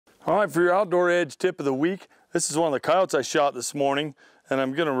All right, for your outdoor edge tip of the week, this is one of the coyotes I shot this morning, and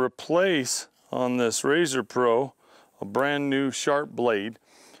I'm gonna replace on this Razor Pro a brand new sharp blade.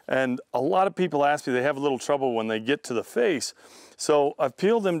 And a lot of people ask me, they have a little trouble when they get to the face. So I've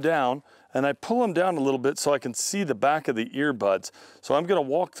peeled them down and I pull them down a little bit so I can see the back of the earbuds. So I'm gonna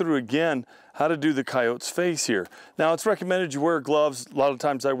walk through again how to do the coyote's face here. Now it's recommended you wear gloves. A lot of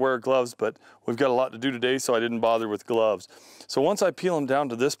times I wear gloves, but we've got a lot to do today, so I didn't bother with gloves. So once I peel them down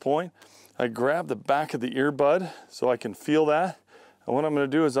to this point, I grab the back of the earbud so I can feel that. And what I'm gonna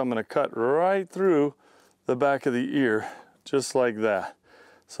do is I'm gonna cut right through the back of the ear, just like that.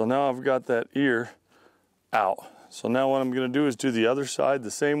 So now I've got that ear out. So now what I'm gonna do is do the other side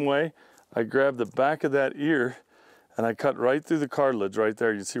the same way. I grab the back of that ear and I cut right through the cartilage right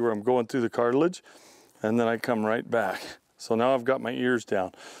there. You see where I'm going through the cartilage? And then I come right back. So now I've got my ears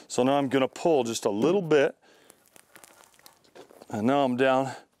down. So now I'm gonna pull just a little bit, and now I'm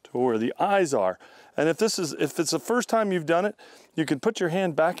down to where the eyes are. And if it's the first time you've done it, you can put your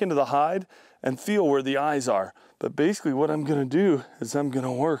hand back into the hide and feel where the eyes are. But basically what I'm gonna do is I'm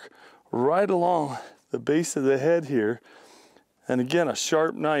gonna work right along the base of the head here. And again, a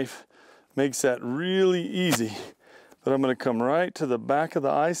sharp knife makes that really easy. But I'm gonna come right to the back of the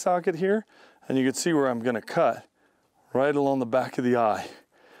eye socket here, and you can see where I'm gonna cut right along the back of the eye.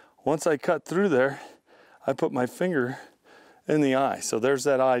 Once I cut through there, I put my finger in the eye. So there's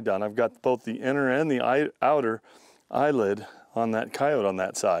that eye done. I've got both the inner and the outer eyelid on that coyote on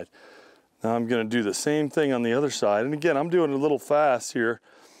that side. Now I'm gonna do the same thing on the other side. And again, I'm doing it a little fast here,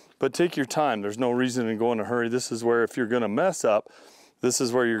 but take your time. There's no reason to go in a hurry. This is where if you're gonna mess up, this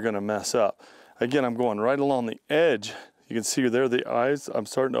is where you're gonna mess up. Again, I'm going right along the edge. You can see there the eyes. I'm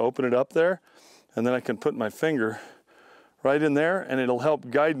starting to open it up there, and then I can put my finger right in there and it'll help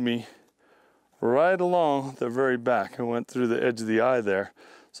guide me right along the very back. I went through the edge of the eye there.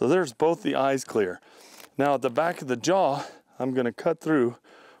 So there's both the eyes clear. Now at the back of the jaw, I'm gonna cut through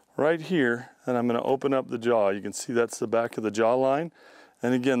right here and I'm gonna open up the jaw. You can see that's the back of the jaw line.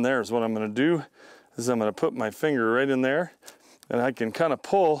 And again, there's what I'm gonna do is I'm gonna put my finger right in there, and I can kind of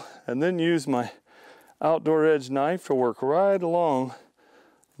pull and then use my outdoor edge knife to work right along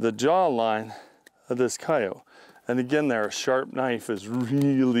the jaw line of this coyote. And again there, a sharp knife is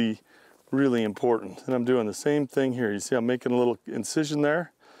really, really important. And I'm doing the same thing here. You see I'm making a little incision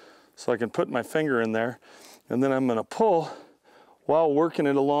there so I can put my finger in there, and then I'm gonna pull while working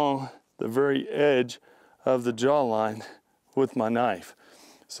it along the very edge of the jawline with my knife.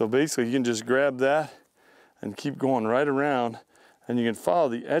 So basically you can just grab that and keep going right around, and you can follow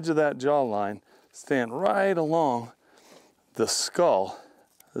the edge of that jawline, stand right along the skull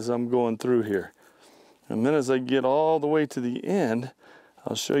as I'm going through here. And then as I get all the way to the end,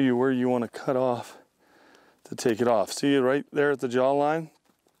 I'll show you where you want to cut off to take it off. See right there at the jawline?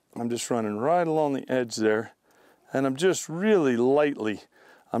 I'm just running right along the edge there, and I'm just really lightly,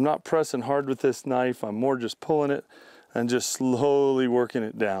 I'm not pressing hard with this knife, I'm more just pulling it and just slowly working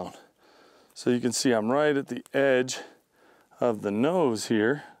it down. So you can see I'm right at the edge of the nose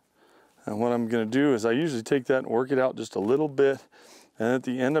here, and what I'm going to do is I usually take that and work it out just a little bit, and at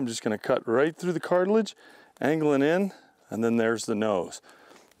the end I'm just going to cut right through the cartilage, angling in, and then there's the nose.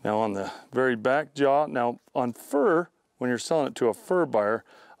 Now on the very back jaw, now on fur, when you're selling it to a fur buyer,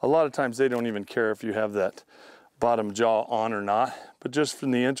 a lot of times they don't even care if you have that bottom jaw on or not, but just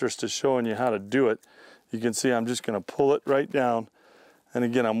from the interest of showing you how to do it, you can see I'm just going to pull it right down, and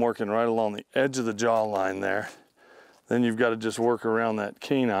again I'm working right along the edge of the jaw line there. Then you've got to just work around that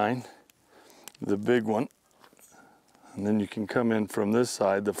canine, the big one, and then you can come in from this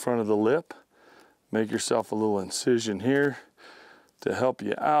side, the front of the lip, make yourself a little incision here to help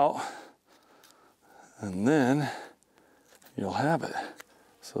you out, and then you'll have it.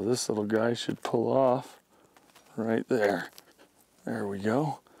 So this little guy should pull off right there. There we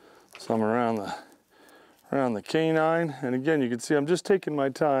go. So I'm around the canine, and again you can see I'm just taking my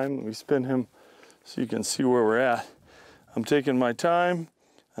time. Let me spin him so you can see where we're at. I'm taking my time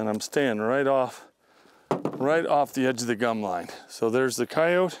and I'm staying right off the edge of the gum line. So there's the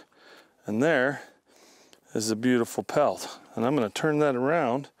coyote, and there is a beautiful pelt. And I'm going to turn that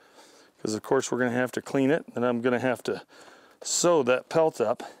around because of course we're going to have to clean it, and I'm going to have to sew that pelt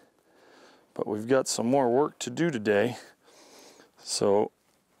up. But we've got some more work to do today. So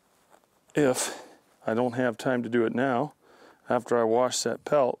if I don't have time to do it now, after I wash that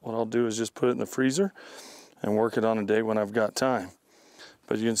pelt, what I'll do is just put it in the freezer and work it on a day when I've got time.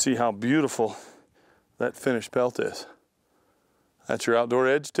 But you can see how beautiful that finished pelt is. That's your outdoor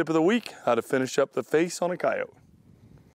edge tip of the week, how to finish up the face on a coyote.